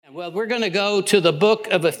Well, we're going to go to the book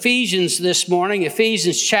of Ephesians this morning,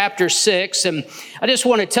 Ephesians chapter 6. And I just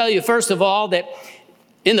want to tell you, first of all, that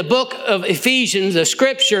in the book of Ephesians, the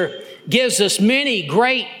scripture gives us many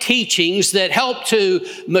great teachings that help to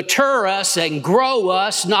mature us and grow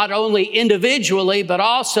us, not only individually, but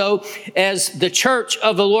also as the church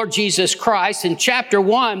of the Lord Jesus Christ. In chapter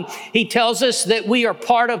 1, he tells us that we are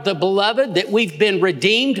part of the beloved, that we've been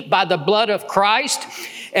redeemed by the blood of Christ,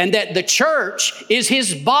 and that the church is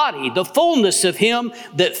his body, the fullness of him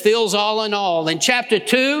that fills all in all. In chapter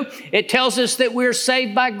 2, it tells us that we're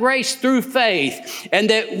saved by grace through faith, and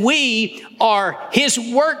that we are his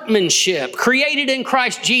workmanship, created in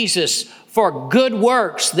Christ Jesus for good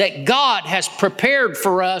works that God has prepared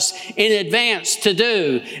for us in advance to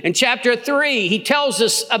do. In chapter 3, he tells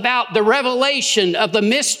us about the revelation of the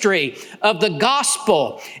mystery of the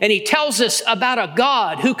gospel. And he tells us about a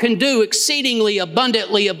God who can do exceedingly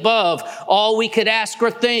abundantly above all we could ask or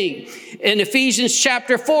think. In Ephesians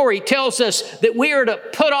chapter 4, he tells us that we are to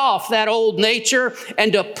put off that old nature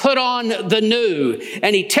and to put on the new.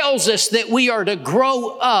 And he tells us that we are to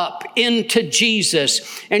grow up into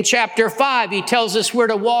Jesus. In chapter 5, he tells us we're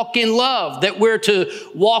to walk in love, that we're to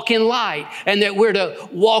walk in light, and that we're to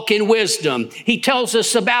walk in wisdom. He tells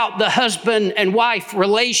us about the husband and wife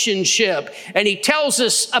relationship, and he tells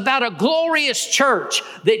us about a glorious church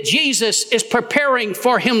that Jesus is preparing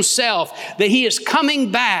for himself, that he is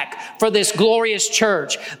coming back for this glorious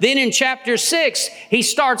church. Then in chapter 6, he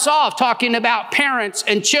starts off talking about parents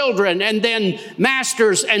and children, and then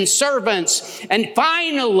masters and servants, and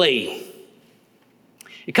finally,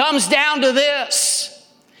 it comes down to this.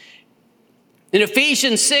 In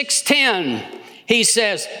Ephesians 6:10, he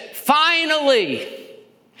says, finally.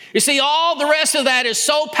 You see, all the rest of that is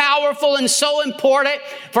so powerful and so important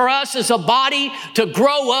for us as a body to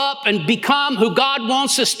grow up and become who God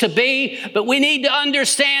wants us to be. But we need to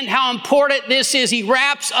understand how important this is. He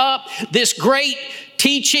wraps up this great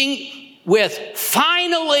teaching with,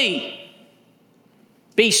 finally,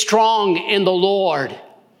 be strong in the Lord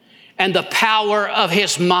and the power of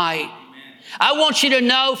his might. I want you to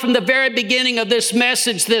know from the very beginning of this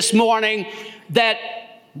message this morning that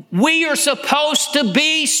we are supposed to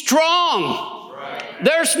be strong.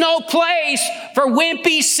 There's no place for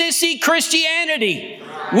wimpy, sissy Christianity.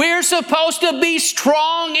 We're supposed to be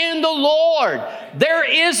strong in the Lord. There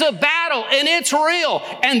is a battle, and it's real.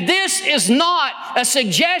 And this is not a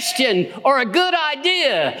suggestion or a good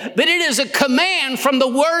idea, but it is a command from the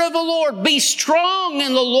word of the Lord. Be strong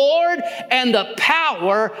in the Lord and the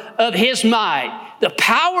power of his might. The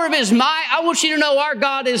power of his might, I want you to know our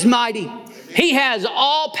God is mighty. He has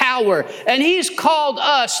all power, and he's called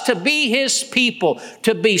us to be his people,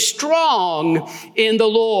 to be strong in the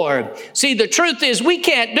Lord. See, the truth is we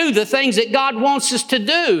can't do the things that God wants us to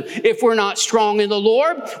do if we're not strong in the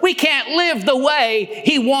Lord. We can't live the way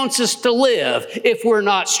he wants us to live if we're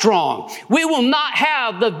not strong. We will not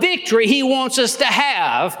have the victory he wants us to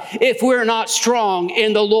have if we're not strong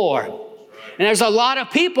in the Lord. And there's a lot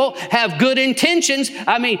of people have good intentions.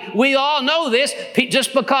 I mean, we all know this.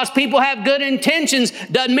 Just because people have good intentions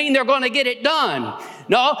doesn't mean they're going to get it done.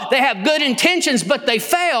 No, they have good intentions, but they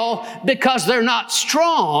fail because they're not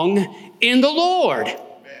strong in the Lord.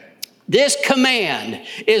 This command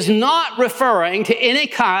is not referring to any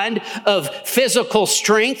kind of physical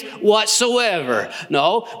strength whatsoever.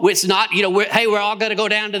 No, it's not, we're all going to go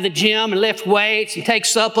down to the gym and lift weights and take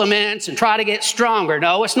supplements and try to get stronger.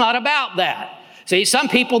 No, it's not about that. See, some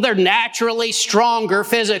people, they're naturally stronger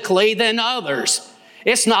physically than others.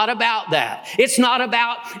 It's not about that. It's not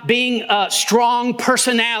about being a strong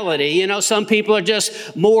personality. Some people are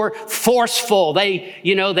just more forceful.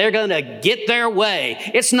 They're going to get their way.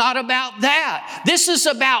 It's not about that. This is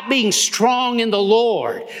about being strong in the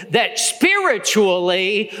Lord, that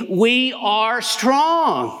spiritually we are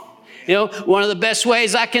strong. One of the best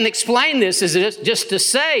ways I can explain this is just to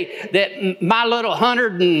say that my little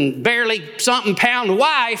 100 and barely something pound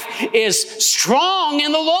wife is strong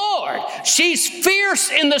in the Lord. She's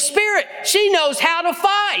fierce in the spirit. She knows how to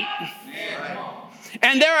fight.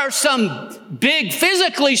 And there are some big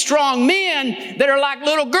physically strong men that are like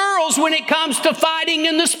little girls when it comes to fighting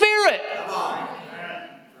in the spirit.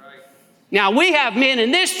 Now, we have men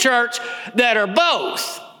in this church that are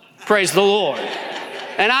both. Praise the Lord.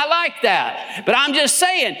 And I like that. But I'm just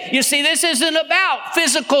saying, you see, this isn't about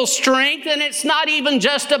physical strength, and it's not even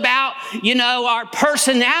just about, our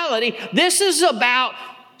personality. This is about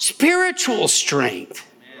spiritual strength.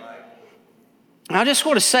 I just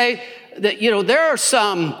want to say that, there are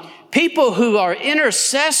some people who are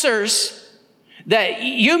intercessors that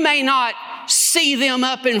you may not see them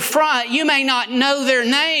up in front. You may not know their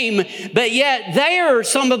name, but yet they are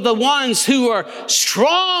some of the ones who are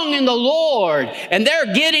strong in the Lord, and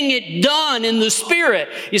they're getting it done in the Spirit.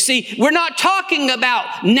 You see, we're not talking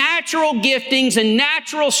about natural giftings and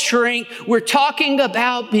natural strength. We're talking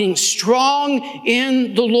about being strong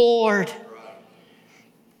in the Lord.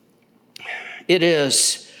 It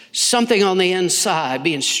is something on the inside,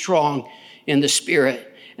 being strong in the Spirit.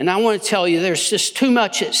 And I want to tell you, there's just too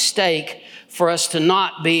much at stake for us to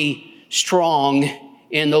not be strong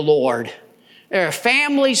in the Lord. There are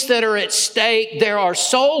families that are at stake. There are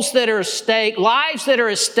souls that are at stake, lives that are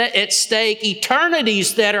at stake,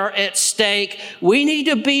 eternities that are at stake. We need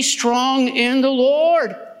to be strong in the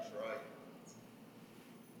Lord.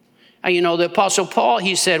 And you know, the Apostle Paul,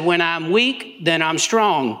 he said, when I'm weak, then I'm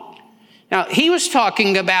strong. Now, he was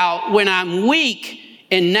talking about when I'm weak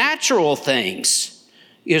in natural things.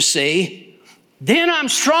 You see, then I'm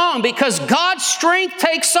strong because God's strength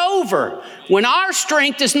takes over. When our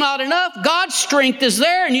strength is not enough, God's strength is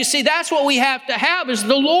there. And you see, that's what we have to have is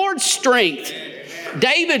the Lord's strength.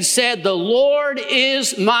 David said, the Lord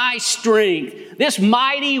is my strength. This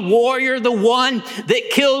mighty warrior, the one that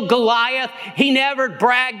killed Goliath, he never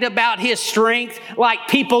bragged about his strength like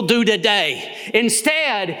people do today.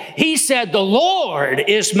 Instead, he said, the Lord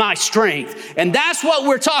is my strength. And that's what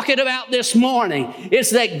we're talking about this morning. It's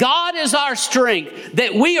that God is our strength,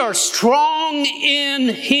 that we are strong in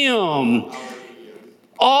Him.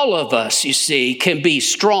 All of us, you see, can be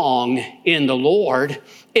strong in the Lord.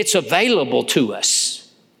 It's available to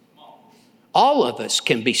us. All of us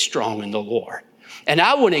can be strong in the Lord. And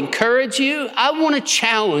I would encourage you, I want to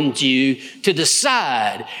challenge you to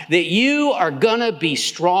decide that you are going to be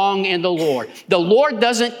strong in the Lord. The Lord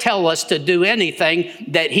doesn't tell us to do anything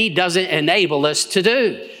that He doesn't enable us to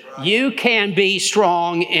do. You can be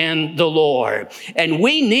strong in the Lord. And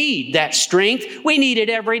we need that strength. We need it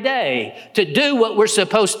every day to do what we're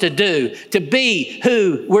supposed to do, to be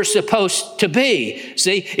who we're supposed to be.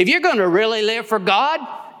 See, if you're going to really live for God,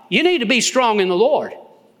 you need to be strong in the Lord.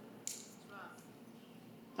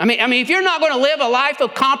 I mean, if you're not going to live a life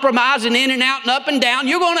of compromise and in and out and up and down,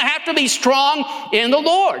 you're going to have to be strong in the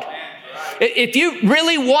Lord. If you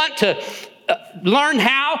really want to learn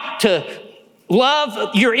how to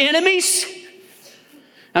love your enemies,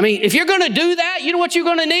 if you're going to do that, you know what you're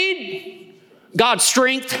going to need? God's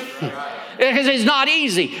strength. Because it's not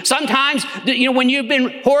easy. Sometimes, when you've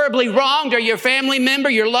been horribly wronged or your family member,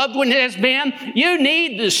 your loved one has been, you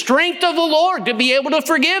need the strength of the Lord to be able to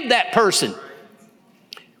forgive that person.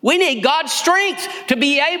 We need God's strength to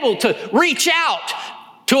be able to reach out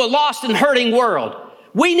to a lost and hurting world.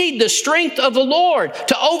 We need the strength of the Lord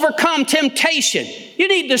to overcome temptation. You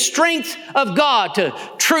need the strength of God to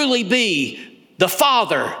truly be the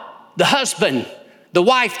father, the husband, the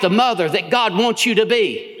wife, the mother that God wants you to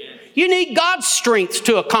be. You need God's strength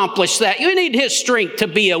to accomplish that. You need His strength to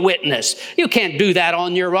be a witness. You can't do that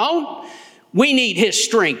on your own. We need His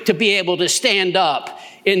strength to be able to stand up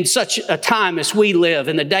in such a time as we live,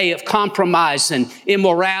 in the day of compromise and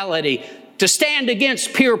immorality, to stand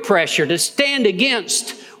against peer pressure, to stand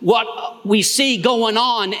against what we see going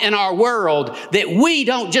on in our world, that we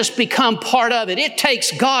don't just become part of it. It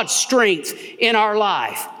takes God's strength in our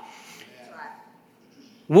life.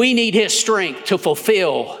 We need His strength to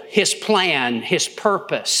fulfill His plan, His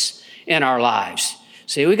purpose in our lives.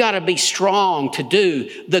 See, we got to be strong to do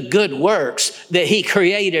the good works that He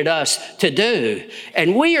created us to do.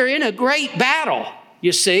 And we are in a great battle,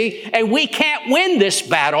 you see, and we can't win this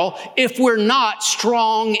battle if we're not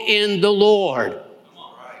strong in the Lord.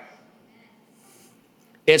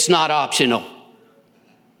 It's not optional.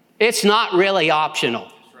 It's not really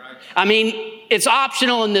optional. It's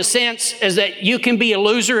optional in the sense as that you can be a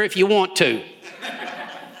loser if you want to.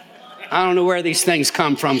 I don't know where these things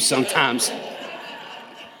come from sometimes.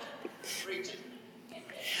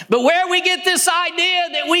 But where we get this idea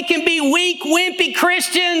that we can be weak, wimpy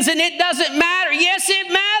Christians and it doesn't matter. Yes,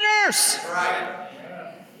 it matters.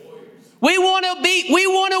 We want to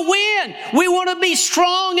win. We want to be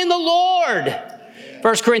strong in the Lord.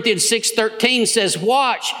 1 Corinthians 6:13 says,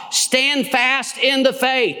 watch, stand fast in the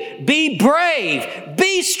faith, be brave,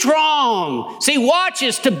 be strong. See, watch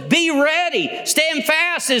is to be ready. Stand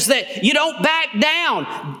fast is that you don't back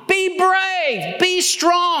down. Be brave, be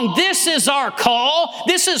strong. This is our call.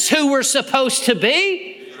 This is who we're supposed to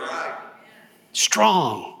be.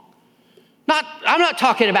 Strong. I'm not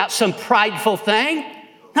talking about some prideful thing.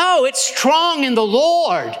 No, it's strong in the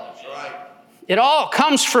Lord. It all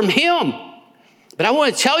comes from Him. But I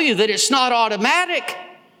want to tell you that it's not automatic.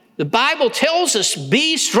 The Bible tells us,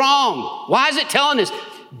 be strong. Why is it telling us?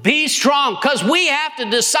 Be strong, because we have to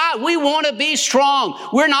decide we want to be strong.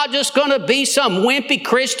 We're not just going to be some wimpy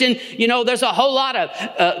Christian. You know, there's a whole lot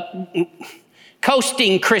of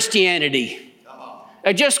coasting Christianity.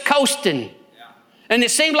 Just coasting. And it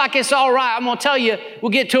seems like it's all right. I'm going to tell you,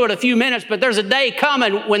 we'll get to it in a few minutes, but there's a day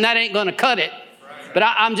coming when that ain't going to cut it. But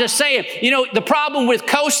I'm just saying, you know, the problem with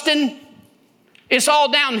coasting, it's all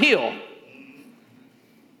downhill.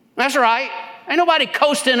 That's right. Ain't nobody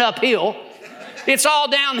coasting uphill. It's all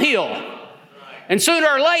downhill. And sooner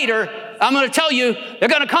or later, I'm going to tell you, they're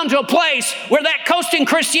going to come to a place where that coasting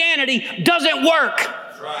Christianity doesn't work.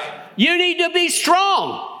 You need to be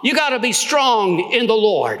strong. You got to be strong in the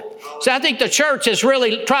Lord. So I think the church has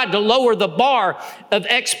really tried to lower the bar of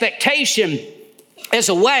expectation as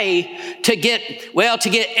a way to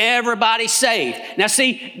get everybody saved. Now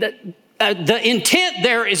see, the intent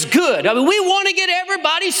there is good. I mean, we want to get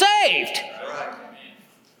everybody saved.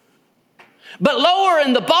 But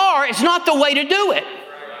lowering the bar is not the way to do it.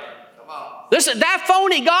 Listen, that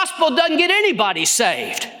phony gospel doesn't get anybody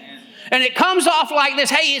saved. And it comes off like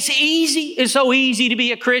this, hey, it's easy. It's so easy to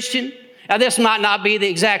be a Christian. Now, this might not be the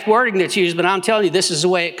exact wording that's used, but I'm telling you, this is the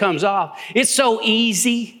way it comes off. It's so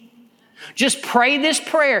easy. Just pray this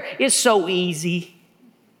prayer. It's so easy.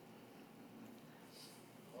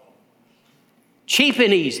 Cheap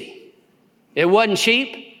and easy. It wasn't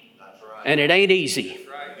cheap, and it ain't easy.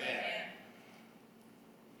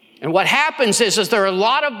 And what happens is there are a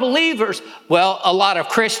lot of believers, a lot of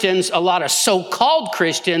Christians, a lot of so-called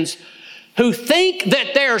Christians who think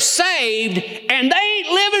that they're saved and they ain't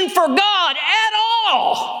living for God at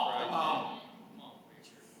all.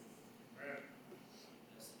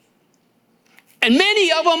 And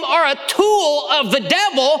many of them are a tool of the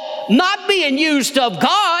devil, not being used of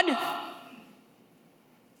God.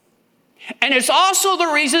 And it's also the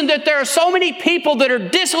reason that there are so many people that are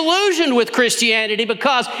disillusioned with Christianity,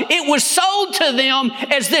 because it was sold to them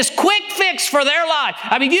as this quick fix for their life.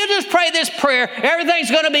 I mean, if you just pray this prayer, everything's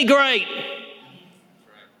going to be great.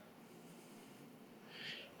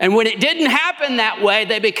 And when it didn't happen that way,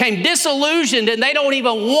 they became disillusioned and they don't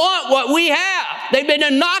even want what we have. They've been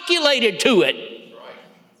inoculated to it.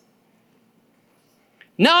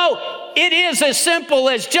 No, it is as simple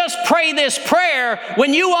as just pray this prayer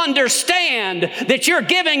when you understand that you're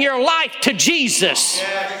giving your life to Jesus.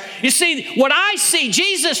 You see, what I see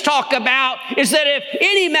Jesus talk about is that if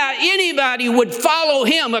anybody would follow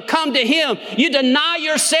him or come to him, you deny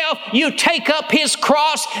yourself, you take up his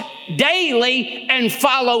cross daily and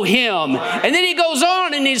follow him. And then he goes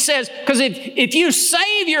on and he says, because if you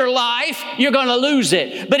save your life, you're going to lose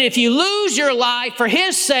it. But if you lose your life for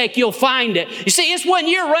his sake, you'll find it. You see, it's when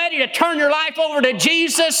you're ready to turn your life over to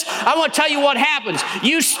Jesus, I want to tell you what happens.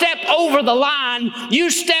 You step over the line. You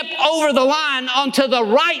step over the line onto the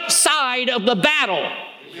right side of the battle.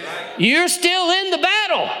 You're still in the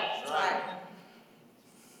battle.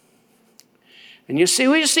 And you see,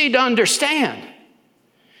 we just need to understand,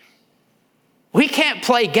 we can't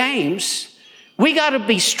play games. We got to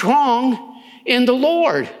be strong in the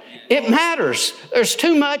Lord. It matters. There's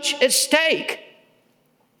too much at stake.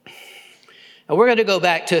 Now we're going to go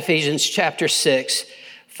back to Ephesians chapter 6.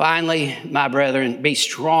 Finally, my brethren, be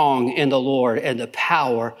strong in the Lord and the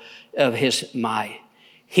power of his might.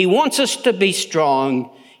 He wants us to be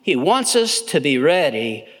strong. He wants us to be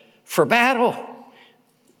ready for battle.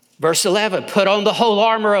 Verse 11, put on the whole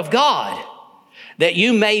armor of God, that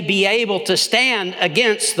you may be able to stand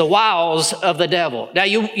against the wiles of the devil. Now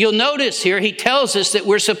you'll notice here, he tells us that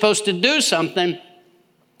we're supposed to do something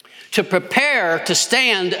to prepare to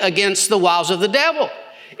stand against the wiles of the devil.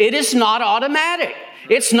 It is not automatic.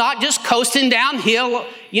 It's not just coasting downhill,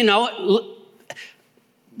 you know.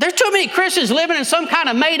 There's too many Christians living in some kind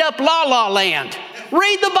of made-up la-la land.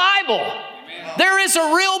 Read the Bible. Amen. There is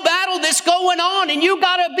a real battle that's going on, and you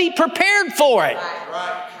got to be prepared for it.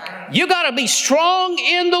 You got to be strong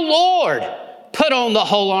in the Lord. Put on the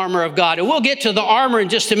whole armor of God. And we'll get to the armor in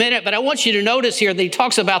just a minute, but I want you to notice here that he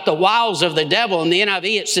talks about the wiles of the devil. In the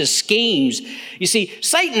NIV, it says schemes. You see,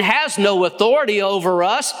 Satan has no authority over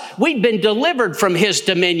us. We've been delivered from his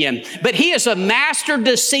dominion, but he is a master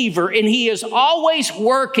deceiver, and he is always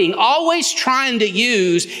working, always trying to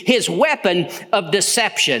use his weapon of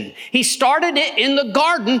deception. He started it in the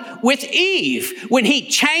garden with Eve when he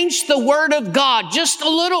changed the word of God just a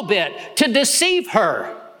little bit to deceive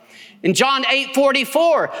her. In John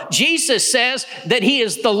 8:44, Jesus says that he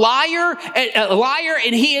is a liar,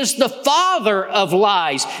 and he is the father of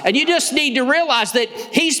lies. And you just need to realize that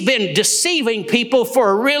he's been deceiving people for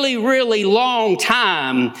a really, really long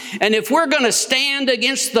time. And if we're going to stand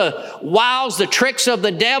against the wiles, the tricks of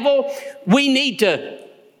the devil, we need to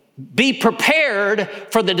be prepared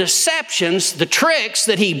for the deceptions, the tricks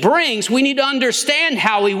that he brings. We need to understand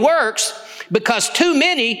how he works, because too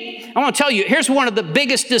many, I want to tell you, here's one of the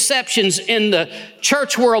biggest deceptions in the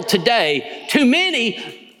church world today. Too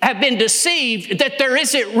many have been deceived that there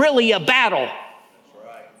isn't really a battle.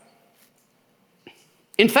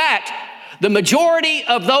 In fact, the majority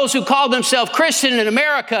of those who call themselves Christian in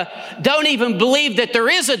America don't even believe that there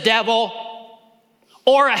is a devil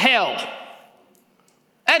or a hell.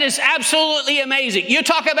 That is absolutely amazing. You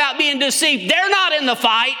talk about being deceived. They're not in the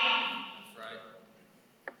fight.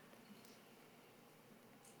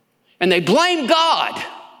 And they blame God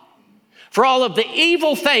for all of the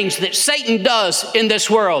evil things that Satan does in this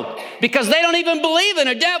world, because they don't even believe in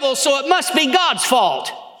a devil, so it must be God's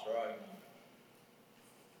fault.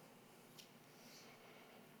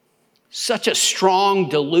 Such a strong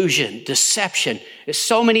delusion, deception. There's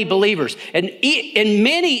so many believers, and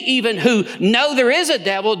many even who know there is a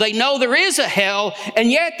devil, they know there is a hell,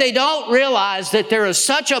 and yet they don't realize that there is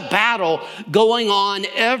such a battle going on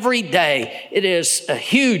every day. It is a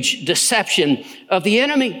huge deception of the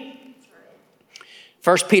enemy.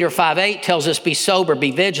 1 Peter 5:8 tells us, be sober,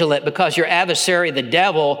 be vigilant, because your adversary, the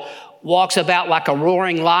devil, walks about like a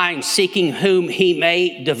roaring lion, seeking whom he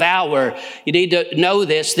may devour. You need to know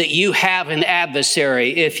this, that you have an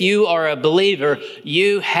adversary. If you are a believer,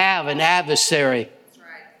 you have an adversary. That's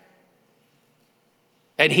right.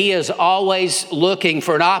 And he is always looking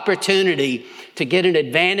for an opportunity to get an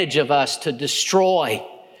advantage of us, to destroy.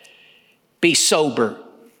 Be sober,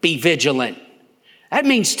 be vigilant. That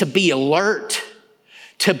means to be alert,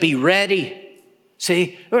 to be ready.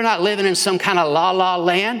 See, we're not living in some kind of la-la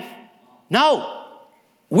land. No,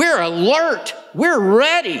 we're alert, we're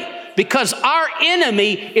ready, because our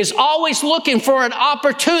enemy is always looking for an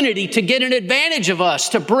opportunity to get an advantage of us,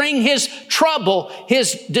 to bring his trouble,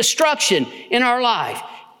 his destruction in our life.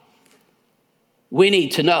 We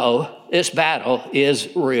need to know this battle is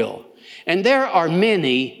real. And there are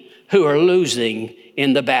many who are losing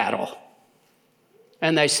in the battle.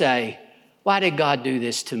 And they say, why did God do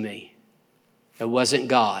this to me? It wasn't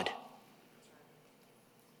God.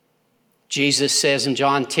 Jesus says in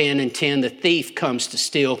John 10:10, the thief comes to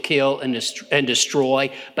steal, kill, and destroy,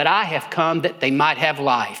 but I have come that they might have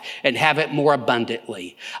life and have it more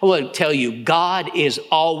abundantly. I want to tell you, God is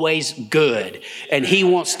always good, and he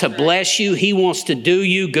wants to bless you. He wants to do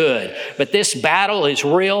you good. But this battle is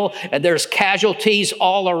real, and there's casualties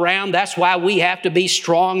all around. That's why we have to be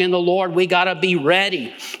strong in the Lord. We got to be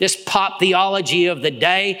ready. This pop theology of the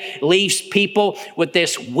day leaves people with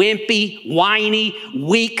this wimpy, whiny,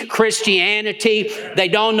 weak Christianity. They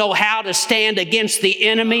don't know how to stand against the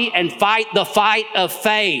enemy and fight the fight of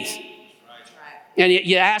faith. And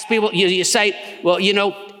you ask people, you say, well,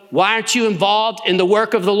 why aren't you involved in the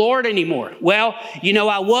work of the Lord anymore? Well,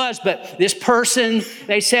 I was, but this person,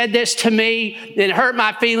 they said this to me, and it hurt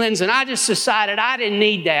my feelings, and I just decided I didn't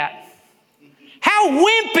need that. How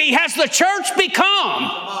wimpy has the church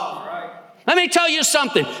become? Let me tell you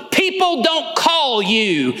something. People don't call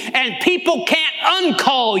you, and people can't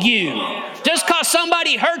uncall you. Just because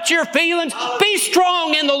somebody hurt your feelings, be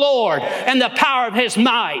strong in the Lord and the power of his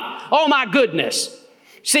might. Oh my goodness.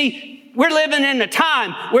 See, we're living in a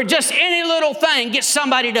time where just any little thing gets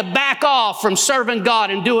somebody to back off from serving God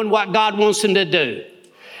and doing what God wants them to do.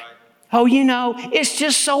 Oh, it's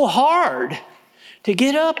just so hard to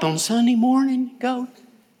get up on Sunday morning and go.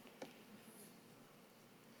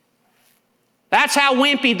 That's how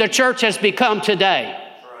wimpy the church has become today.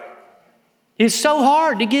 It's so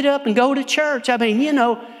hard to get up and go to church. I mean,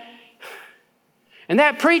 and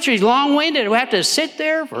that preacher, he's long-winded. We have to sit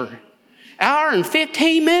there for an hour and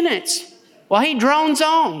 15 minutes while he drones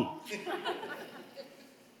on.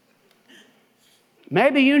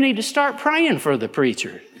 Maybe you need to start praying for the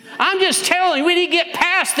preacher. I'm just telling you, we need to get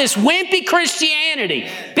past this wimpy Christianity.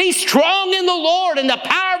 Be strong in the Lord and the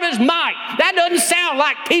power of his might. That doesn't sound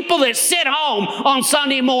like people that sit home on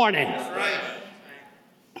Sunday morning. That's right.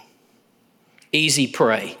 Easy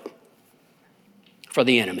prey for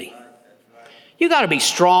the enemy. You got to be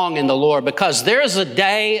strong in the Lord, because there's a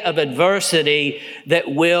day of adversity that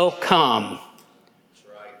will come.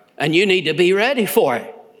 And you need to be ready for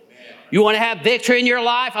it. You want to have victory in your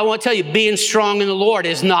life? I want to tell you, being strong in the Lord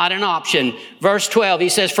is not an option. Verse 12, he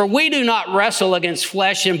says, for we do not wrestle against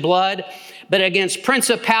flesh and blood, but against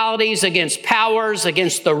principalities, against powers,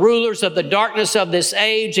 against the rulers of the darkness of this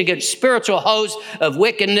age, against spiritual hosts of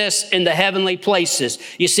wickedness in the heavenly places.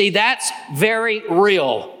 You see, that's very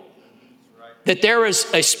real. That there is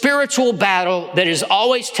a spiritual battle that is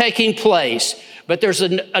always taking place. But there's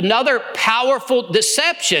another powerful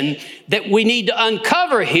deception that we need to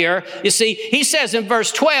uncover here. You see, he says in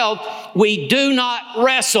verse 12, we do not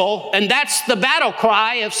wrestle, and that's the battle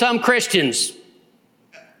cry of some Christians.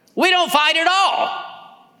 We don't fight at all.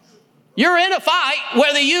 You're in a fight,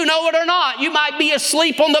 whether you know it or not. You might be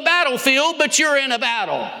asleep on the battlefield, but you're in a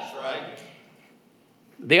battle. That's right.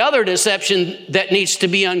 The other deception that needs to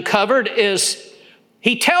be uncovered is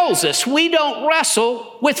he tells us we don't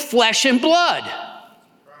wrestle with flesh and blood.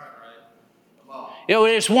 You know,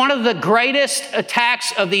 it is one of the greatest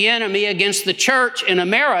attacks of the enemy against the church in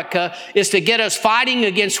America is to get us fighting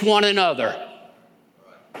against one another.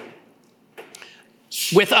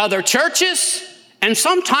 With other churches, and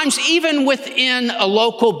sometimes even within a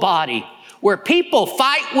local body, where people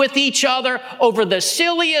fight with each other over the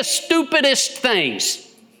silliest, stupidest things.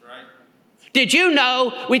 Right. Did you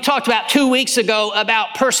know, we talked about 2 weeks ago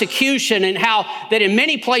about persecution and how that in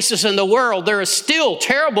many places in the world, there is still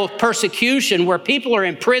terrible persecution where people are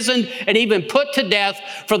imprisoned and even put to death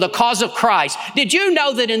for the cause of Christ. Did you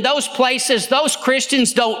know that in those places, those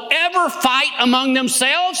Christians don't ever fight among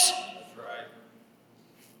themselves?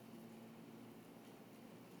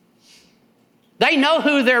 They know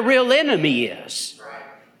who their real enemy is.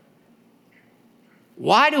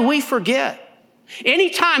 Why do we forget?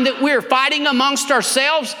 Anytime that we're fighting amongst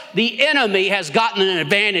ourselves, the enemy has gotten an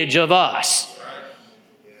advantage of us.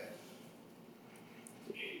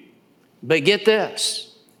 But get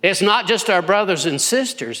this, it's not just our brothers and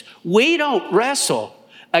sisters. We don't wrestle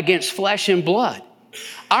against flesh and blood.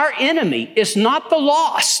 Our enemy is not the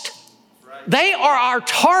lost. They are our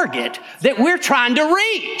target that we're trying to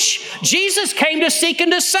reach. Jesus came to seek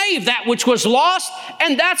and to save that which was lost,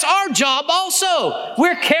 and that's our job also.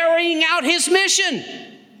 We're carrying out his mission.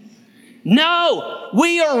 No,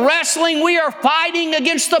 we are wrestling, we are fighting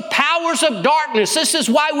against the powers of darkness. This is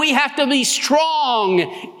why we have to be strong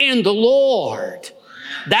in the Lord.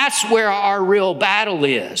 That's where our real battle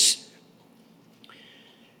is.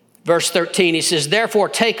 Verse 13, he says, therefore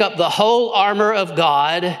take up the whole armor of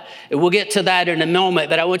God. And we'll get to that in a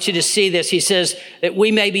moment, but I want you to see this. He says that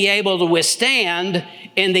we may be able to withstand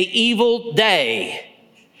in the evil day,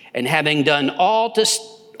 and having done all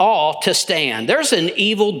to stand. There's an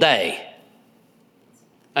evil day.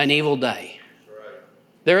 An evil day.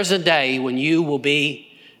 There is a day when you will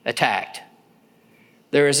be attacked.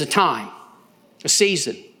 There is a time, a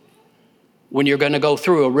season, when you're going to go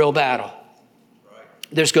through a real battle.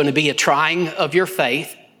 There's going to be a trying of your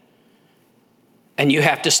faith, and you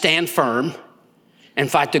have to stand firm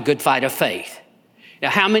and fight the good fight of faith. Now,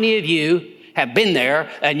 how many of you have been there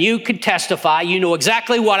and you can testify, you know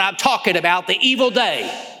exactly what I'm talking about, the evil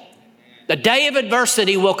day. The day of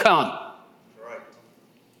adversity will come.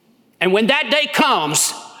 And when that day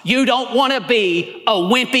comes, you don't want to be a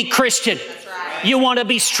wimpy Christian. You want to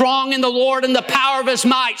be strong in the Lord and the power of his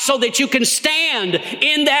might so that you can stand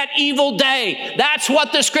in that evil day. That's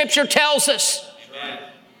what the scripture tells us.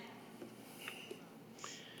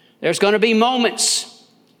 There's going to be moments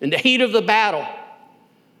in the heat of the battle.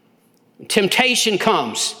 Temptation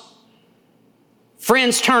comes.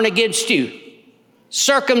 Friends turn against you.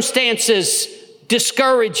 Circumstances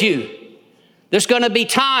discourage you. There's going to be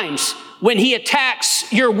times when he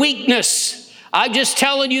attacks your weakness. I'm just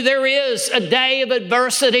telling you, there is a day of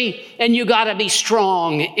adversity, and you got to be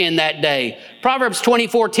strong in that day. Proverbs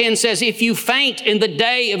 24:10 says, if you faint in the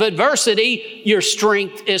day of adversity, your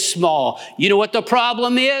strength is small. You know what the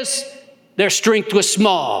problem is? Their strength was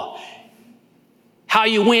small. How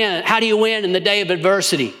do you win in the day of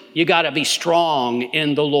adversity? You got to be strong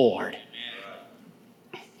in the Lord.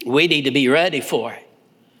 We need to be ready for it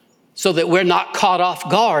so that we're not caught off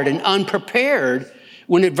guard and unprepared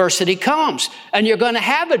when adversity comes. And you're going to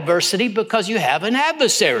have adversity because you have an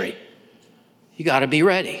adversary. You got to be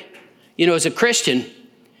ready. You know, as a Christian,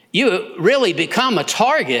 you really become a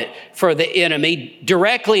target for the enemy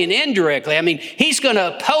directly and indirectly. I mean, he's going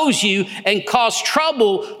to oppose you and cause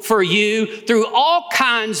trouble for you through all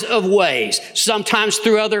kinds of ways. Sometimes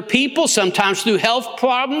through other people, sometimes through health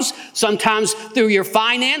problems, sometimes through your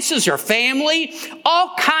finances or family,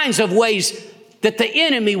 all kinds of ways that the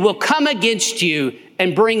enemy will come against you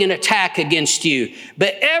and bring an attack against you.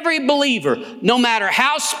 But every believer, no matter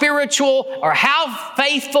how spiritual or how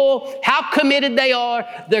faithful, how committed they are,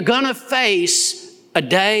 they're going to face a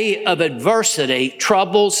day of adversity,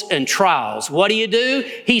 troubles, and trials. What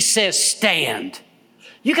do? He says, stand.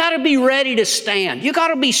 You got to be ready to stand. You got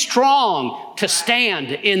to be strong to stand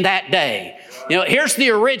in that day. You know, here's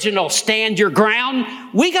the original stand your ground.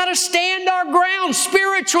 We got to stand our ground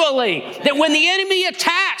spiritually. That when the enemy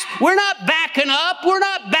attacks, we're not backing up. We're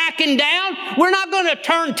not backing down. We're not going to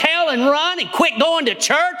turn tail and run and quit going to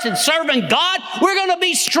church and serving God. We're going to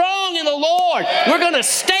be strong in the Lord. We're going to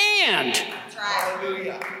stand.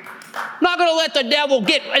 Hallelujah. Not going to let the devil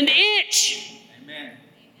get an inch. Amen.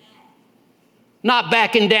 Not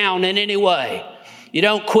backing down in any way. You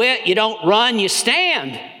don't quit. You don't run. You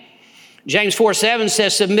stand. James 4:7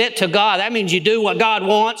 says, submit to God. That means you do what God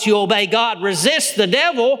wants. You obey God. Resist the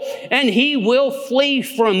devil, and he will flee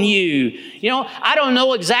from you. You know, I don't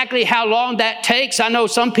know exactly how long that takes. I know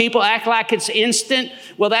some people act like it's instant.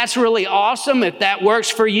 Well, that's really awesome if that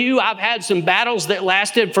works for you. I've had some battles that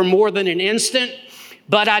lasted for more than an instant.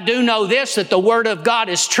 But I do know this, that the Word of God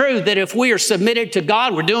is true, that if we are submitted to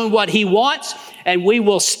God, we're doing what He wants, and we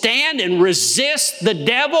will stand and resist the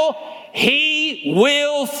devil, he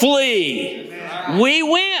will flee. Amen. We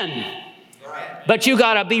win. But you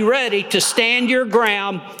got to be ready to stand your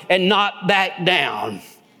ground and not back down.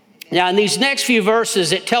 Now, in these next few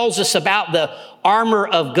verses, it tells us about the armor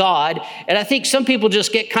of God. And I think some people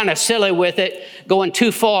just get kind of silly with it, going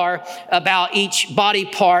too far about each body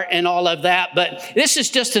part and all of that. But this is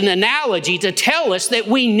just an analogy to tell us that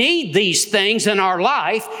we need these things in our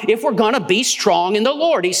life if we're going to be strong in the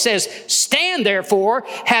Lord. He says, stand therefore,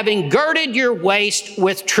 having girded your waist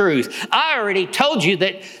with truth. I already told you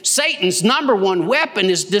that Satan's number one weapon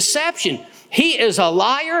is deception. He is a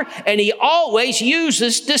liar, and he always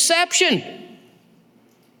uses deception.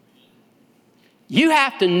 You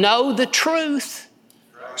have to know the truth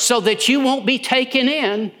so that you won't be taken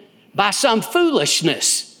in by some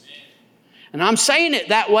foolishness. And I'm saying it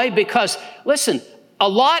that way because, listen, a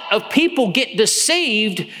lot of people get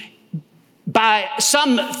deceived by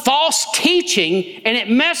some false teaching, and it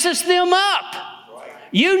messes them up.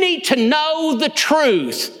 You need to know the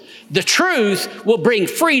truth. The truth will bring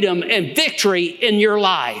freedom and victory in your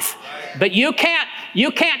life. But you can't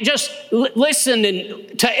just listen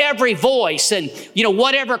to every voice and,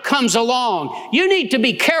 whatever comes along. You need to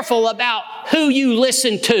be careful about who you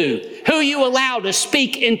listen to, who you allow to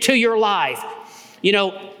speak into your life.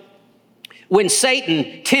 When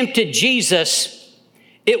Satan tempted Jesus,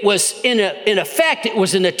 it was in effect, it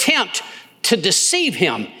was an attempt to deceive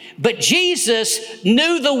him. But Jesus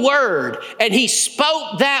knew the word, and he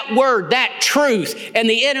spoke that word, that truth, and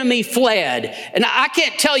the enemy fled. And I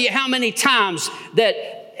can't tell you how many times that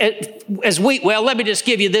let me just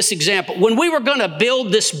give you this example. When we were going to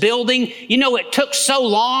build this building, it took so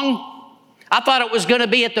long. I thought it was going to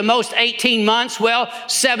be at the most 18 months. Well,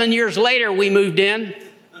 7 years later, we moved in.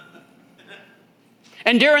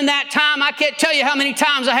 And during that time, I can't tell you how many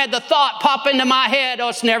times I had the thought pop into my head, oh,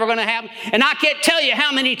 it's never going to happen. And I can't tell you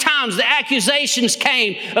how many times the accusations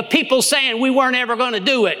came of people saying we weren't ever going to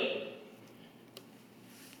do it.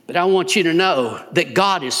 But I want you to know that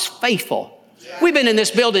God is faithful. We've been in this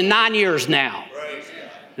building 9 years now.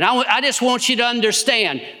 And I just want you to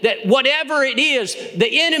understand that whatever it is,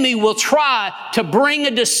 the enemy will try to bring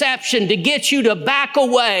a deception to get you to back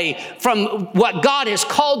away from what God has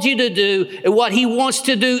called you to do and what he wants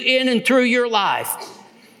to do in and through your life.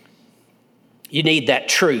 You need that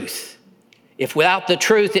truth. If without the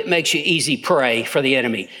truth, it makes you easy prey for the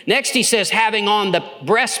enemy. Next, he says, having on the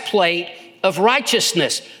breastplate of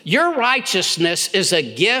righteousness. Your righteousness is a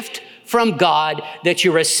gift from God that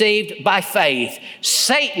you received by faith.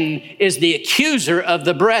 Satan is the accuser of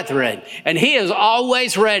the brethren, and he is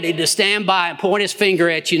always ready to stand by and point his finger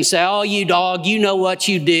at you and say, oh, you dog, you know what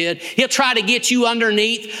you did. He'll try to get you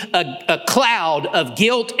underneath a cloud of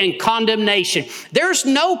guilt and condemnation. There's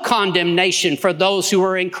no condemnation for those who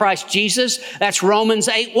are in Christ Jesus. That's Romans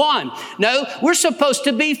 8:1. No, we're supposed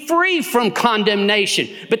to be free from condemnation.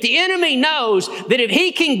 But the enemy knows that if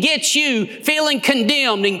he can get you feeling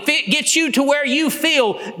condemned and get you to where you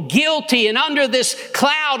feel guilty and under this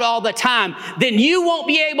cloud all the time, then you won't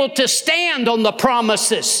be able to stand on the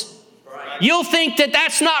promises. You'll think that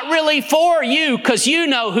that's not really for you because you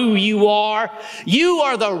know who you are. You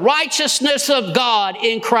are the righteousness of God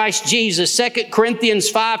in Christ Jesus. 2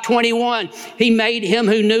 Corinthians 5:21, he made him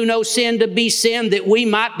who knew no sin to be sin that we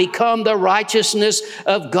might become the righteousness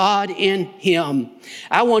of God in him.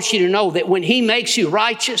 I want you to know that when he makes you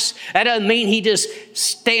righteous, that doesn't mean he just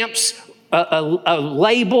stamps a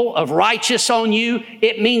label of righteous on you.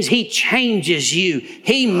 It means he changes you.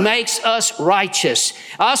 He makes us righteous.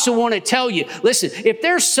 I also want to tell you, listen, if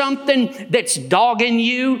there's something that's dogging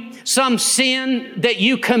you, some sin that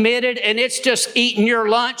you committed and it's just eating your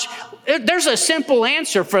lunch, there's a simple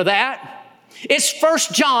answer for that. It's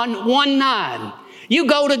 1 John 1:9. You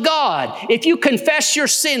go to God. If you confess your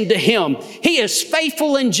sin to Him, He is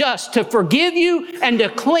faithful and just to forgive you and to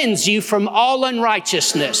cleanse you from all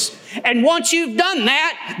unrighteousness. And once you've done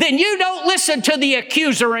that, then you don't listen to the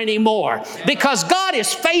accuser anymore, because God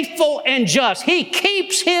is faithful and just. He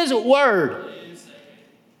keeps His word.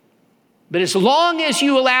 But as long as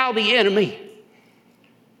you allow the enemy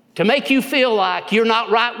to make you feel like you're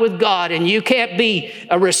not right with God and you can't be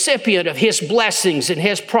a recipient of His blessings and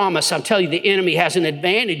His promise, I'm telling you, the enemy has an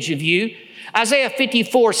advantage of you. Isaiah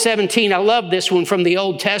 54:17, I love this one from the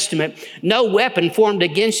Old Testament. No weapon formed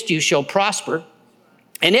against you shall prosper,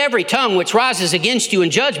 and every tongue which rises against you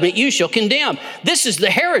in judgment you shall condemn. This is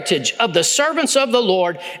the heritage of the servants of the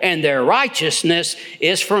Lord, and their righteousness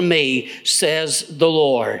is from me, says the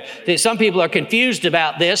Lord. Some people are confused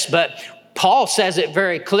about this, but Paul says it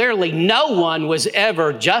very clearly. No one was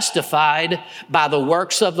ever justified by the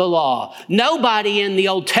works of the law. Nobody in the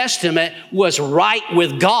Old Testament was right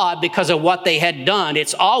with God because of what they had done.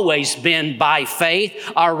 It's always been by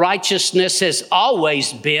faith. Our righteousness has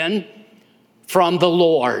always been from the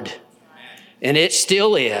Lord, and it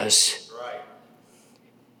still is.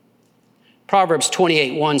 Proverbs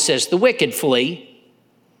 28:1 says, the wicked flee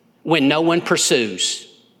when no one pursues,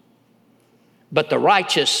 but the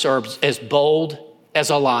righteous are as bold as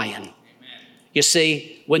a lion. You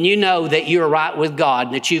see, when you know that you're right with God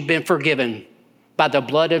and that you've been forgiven by the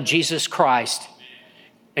blood of Jesus Christ,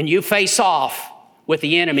 and you face off with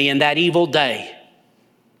the enemy in that evil day,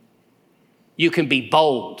 you can be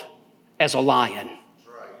bold as a lion.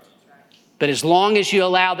 But as long as you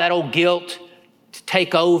allow that old guilt to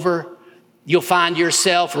take over, you'll find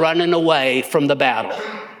yourself running away from the battle.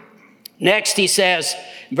 Next, he says,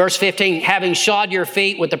 verse 15, having shod your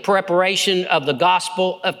feet with the preparation of the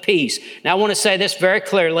gospel of peace. Now, I want to say this very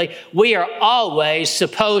clearly. We are always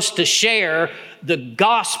supposed to share the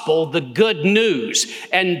gospel, the good news.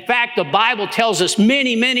 And in fact, the Bible tells us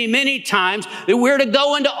many, many, many times that we're to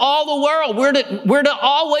go into all the world. We're to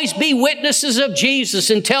always be witnesses of Jesus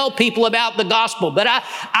and tell people about the gospel. But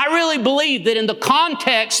I really believe that in the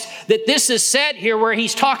context that this is said here, where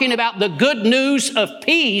he's talking about the good news of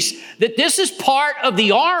peace, that this is part of the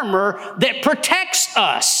armor that protects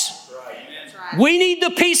us. We need the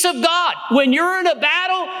peace of God. When you're in a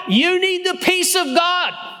battle, you need the peace of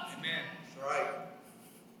God.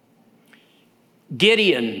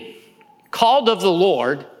 Gideon, called of the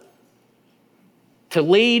Lord to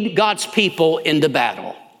lead God's people into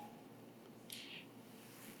battle.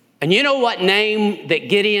 And you know what name that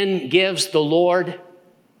Gideon gives the Lord?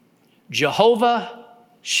 Jehovah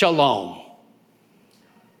Shalom.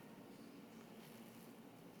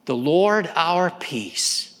 The Lord our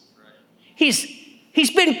peace. He's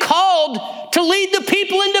been called to lead the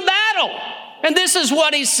people into battle. And this is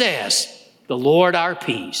what he says, the Lord our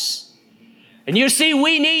peace. And you see,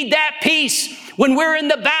 we need that peace. When we're in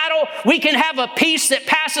the battle, we can have a peace that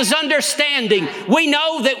passes understanding. We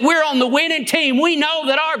know that we're on the winning team. We know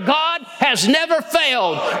that our God has never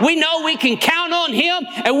failed. We know we can count on Him,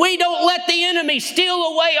 and we don't let the enemy steal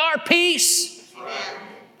away our peace.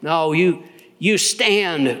 No, you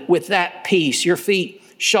stand with that peace, your feet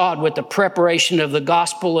shod with the preparation of the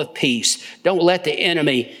gospel of peace. Don't let the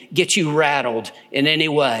enemy get you rattled in any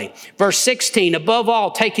way. Verse 16, above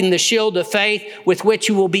all, taking the shield of faith with which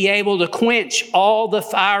you will be able to quench all the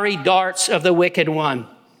fiery darts of the wicked one.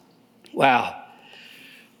 Wow.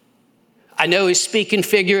 I know he's speaking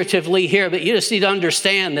figuratively here, but you just need to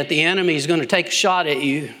understand that the enemy is going to take a shot at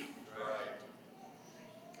you.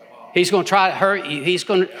 He's going to try to hurt you.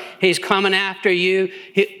 He's coming after you.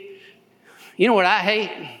 You know what I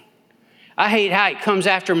hate? I hate how he comes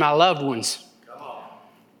after my loved ones. Come on.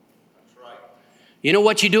 That's right. You know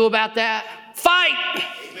what you do about that? Fight.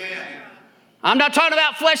 Amen. I'm not talking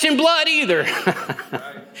about flesh and blood either.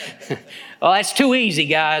 Well, that's too easy,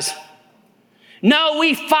 guys. No,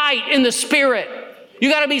 we fight in the Spirit.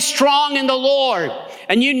 You got to be strong in the Lord.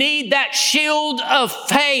 And you need that shield of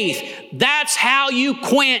faith. That's how you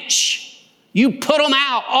quench. You put them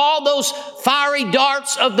out. All those fiery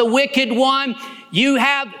darts of the wicked one. You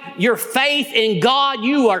have your faith in God.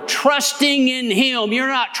 You are trusting in Him. You're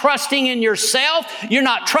not trusting in yourself. You're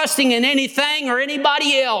not trusting in anything or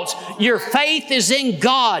anybody else. Your faith is in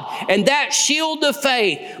God. And that shield of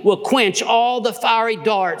faith will quench all the fiery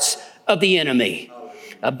darts of the enemy.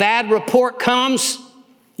 A bad report comes.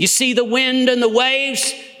 You see the wind and the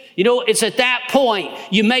waves. You know, it's at that point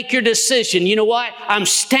you make your decision. You know what? I'm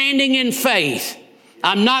standing in faith.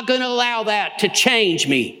 I'm not going to allow that to change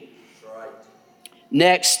me. Right.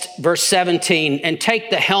 Next, verse 17, and take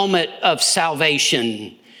the helmet of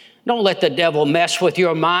salvation. Don't let the devil mess with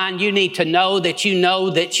your mind. You need to know that you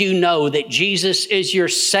know that you know that Jesus is your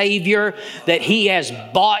Savior, that He has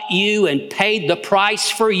bought you and paid the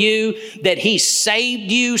price for you, that He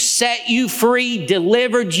saved you, set you free,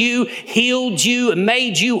 delivered you, healed you, and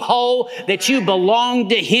made you whole, that you belong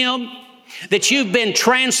to Him, that you've been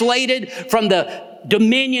translated from the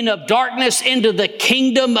dominion of darkness into the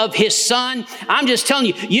kingdom of His Son. I'm just telling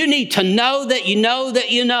you, you need to know that you know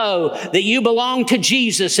that you know that you belong to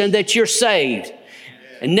Jesus and that you're saved.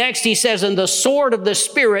 And next He says, and the sword of the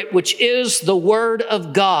Spirit, which is the Word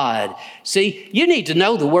of God. See, you need to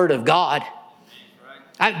know the Word of God.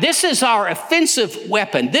 This is our offensive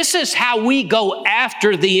weapon. This is how we go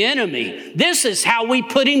after the enemy. This is how we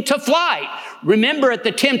put him to flight. Remember, at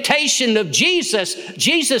the temptation of Jesus,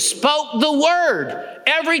 Jesus spoke the word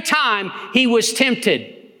every time He was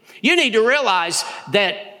tempted. You need to realize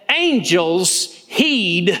that angels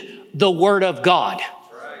heed the word of God.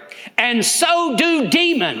 And so do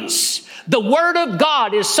demons. The word of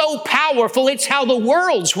God is so powerful. It's how the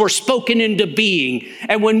worlds were spoken into being.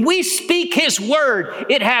 And when we speak His word,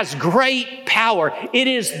 it has great power. It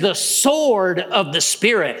is the sword of the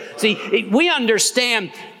Spirit. See, we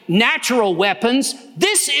understand natural weapons.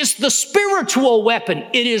 This is the spiritual weapon.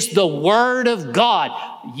 It is the Word of God.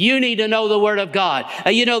 You need to know the Word of God.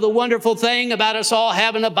 You know, the wonderful thing about us all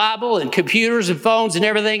having a Bible and computers and phones and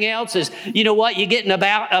everything else is, you know what, you get in a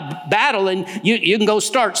battle and you can go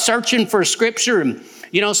start searching for Scripture. And,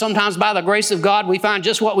 you know, sometimes by the grace of God, we find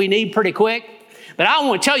just what we need pretty quick. But I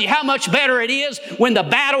want to tell you how much better it is when the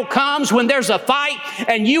battle comes, when there's a fight,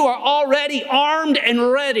 and you are already armed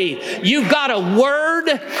and ready. You've got a word,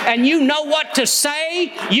 and you know what to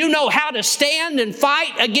say. You know how to stand and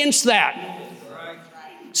fight against that.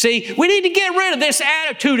 See, we need to get rid of this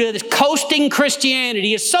attitude of this coasting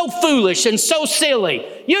Christianity. It's so foolish and so silly.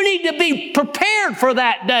 You need to be prepared for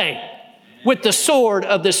that day with the sword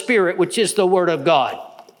of the Spirit, which is the Word of God.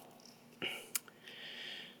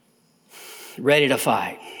 Ready to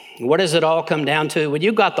fight. What does it all come down to? When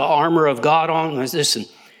you've got the armor of God on, listen,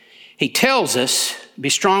 He tells us, be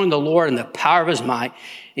strong in the Lord and the power of His might.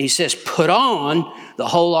 And He says, put on the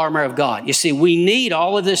whole armor of God. You see, we need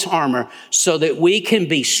all of this armor so that we can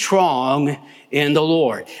be strong in the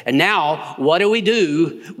Lord. And now, what do we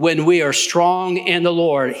do when we are strong in the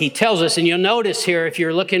Lord? He tells us, and you'll notice here, if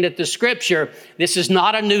you're looking at the Scripture, this is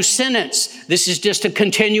not a new sentence. This is just a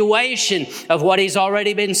continuation of what He's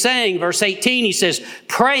already been saying. Verse 18, He says,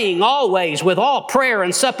 praying always with all prayer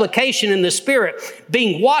and supplication in the Spirit,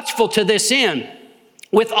 being watchful to this end,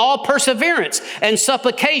 with all perseverance and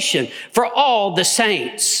supplication for all the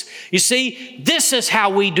saints. You see, this is how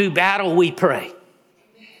we do battle. We pray.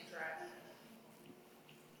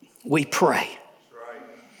 We pray.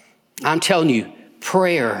 I'm telling you,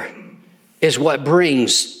 prayer is what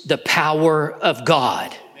brings the power of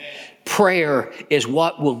God. Prayer is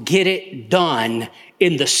what will get it done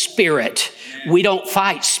in the Spirit. We don't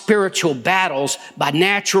fight spiritual battles by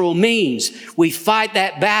natural means. We fight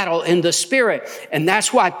that battle in the Spirit. And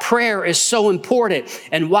that's why prayer is so important,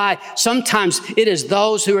 and why sometimes it is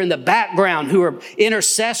those who are in the background, who are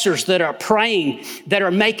intercessors that are praying, that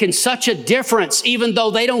are making such a difference, even though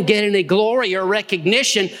they don't get any glory or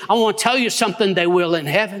recognition. I want to tell you something, they will in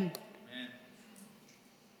heaven.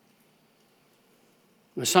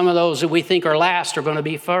 Some of those that we think are last are going to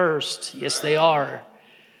be first. Yes, they are.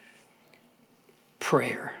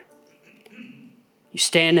 Prayer. You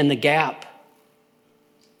stand in the gap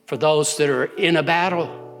for those that are in a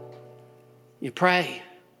battle. You pray.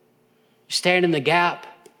 You stand in the gap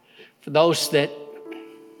for those that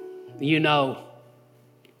you know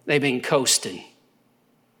they've been coasting.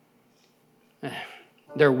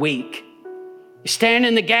 They're weak. You stand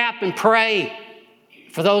in the gap and pray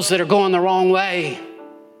for those that are going the wrong way.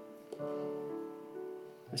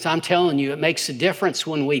 As I'm telling you, it makes a difference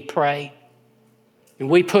when we pray and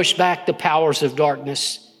we push back the powers of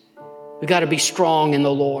darkness. We've got to be strong in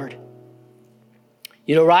the Lord.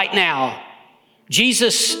 You know, right now,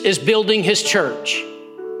 Jesus is building His church,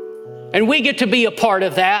 and we get to be a part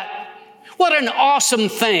of that. What an awesome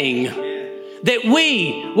thing that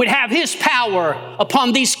we would have His power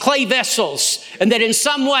upon these clay vessels, and that in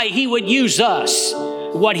some way He would use us,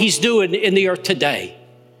 what He's doing in the earth today.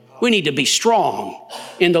 We need to be strong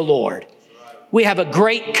in the Lord. We have a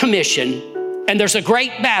great commission, and there's a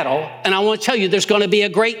great battle, and I want to tell you there's going to be a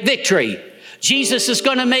great victory. Jesus is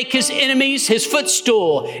going to make His enemies His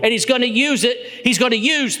footstool, and He's going to use it. He's going to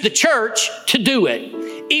use the church to do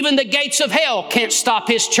it. Even the gates of hell can't stop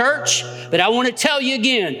His church. But I want to tell you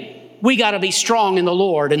again, we got to be strong in the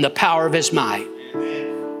Lord and the power of His might.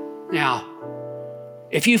 Now,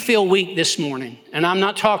 If you feel weak this morning, and I'm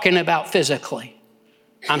not talking about physically,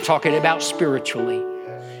 I'm talking about spiritually.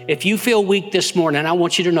 If you feel weak this morning, I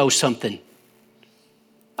want you to know something.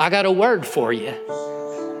 I got a word for you.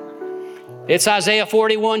 It's Isaiah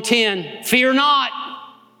 41:10. Fear not,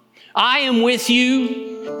 I am with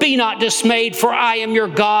you. Be not dismayed, for I am your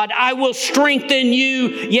God. I will strengthen you.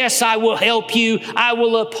 Yes, I will help you. I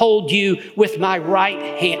will uphold you with my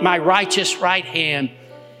right hand, my righteous right hand.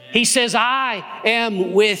 He says, I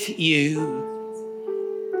am with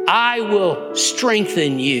you. I will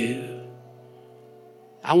strengthen you.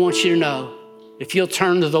 I want you to know, if you'll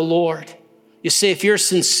turn to the Lord, you see, if you're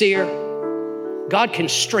sincere, God can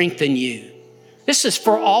strengthen you. This is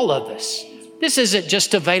for all of us. This isn't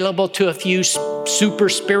just available to a few super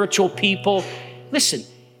spiritual people. Listen,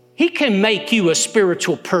 He can make you a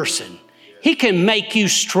spiritual person. He can make you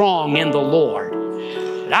strong in the Lord.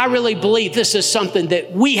 But I really believe this is something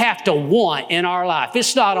that we have to want in our life.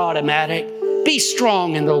 It's not automatic. Be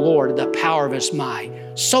strong in the Lord, the power of His might.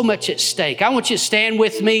 So much at stake. I want you to stand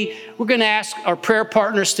with me. We're going to ask our prayer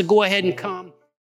partners to go ahead and come.